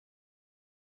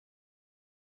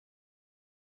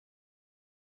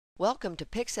Welcome to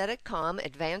PixEdit.com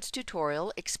Advanced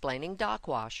Tutorial explaining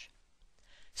Docwash.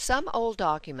 Some old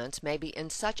documents may be in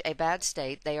such a bad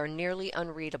state they are nearly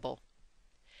unreadable.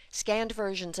 Scanned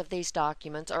versions of these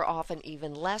documents are often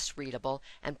even less readable,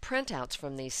 and printouts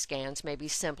from these scans may be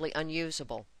simply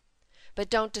unusable.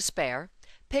 But don't despair.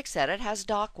 PixEdit has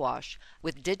Docwash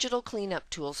with digital cleanup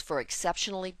tools for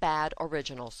exceptionally bad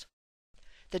originals.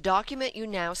 The document you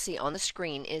now see on the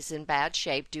screen is in bad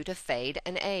shape due to fade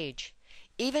and age.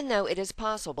 Even though it is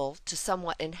possible to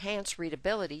somewhat enhance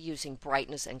readability using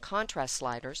brightness and contrast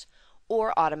sliders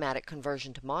or automatic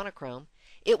conversion to monochrome,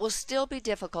 it will still be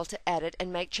difficult to edit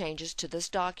and make changes to this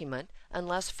document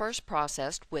unless first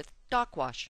processed with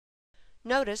Docwash.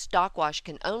 Notice Docwash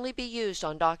can only be used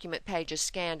on document pages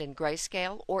scanned in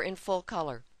grayscale or in full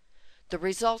color. The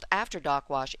result after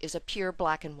Docwash is a pure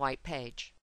black and white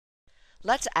page.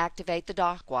 Let's activate the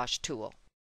Docwash tool.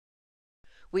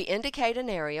 We indicate an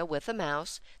area with the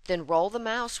mouse, then roll the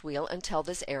mouse wheel until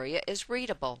this area is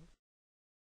readable.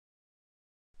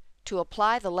 To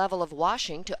apply the level of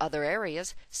washing to other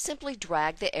areas, simply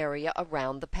drag the area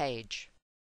around the page.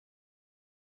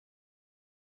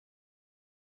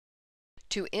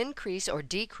 To increase or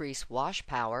decrease wash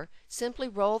power, simply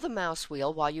roll the mouse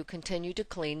wheel while you continue to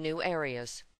clean new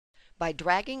areas. By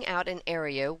dragging out an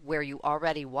area where you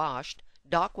already washed,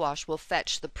 Docwash will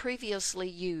fetch the previously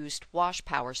used wash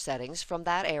power settings from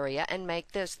that area and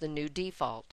make this the new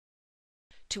default.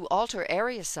 To alter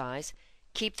area size,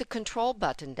 keep the control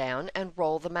button down and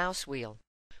roll the mouse wheel.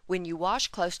 When you wash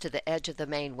close to the edge of the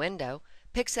main window,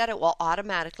 PixEdit will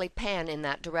automatically pan in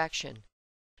that direction.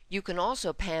 You can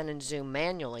also pan and zoom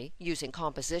manually using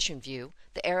Composition View,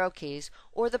 the arrow keys,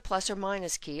 or the plus or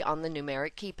minus key on the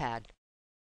numeric keypad.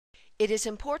 It is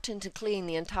important to clean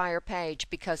the entire page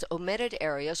because omitted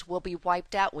areas will be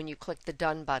wiped out when you click the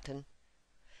Done button.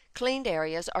 Cleaned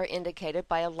areas are indicated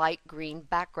by a light green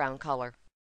background color.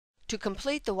 To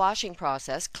complete the washing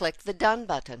process, click the Done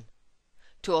button.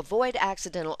 To avoid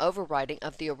accidental overwriting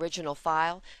of the original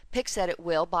file, PixEdit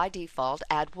will, by default,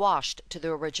 add Washed to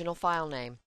the original file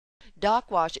name.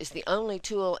 Docwash is the only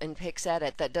tool in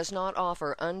PixEdit that does not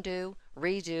offer undo,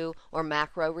 redo, or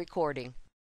macro recording.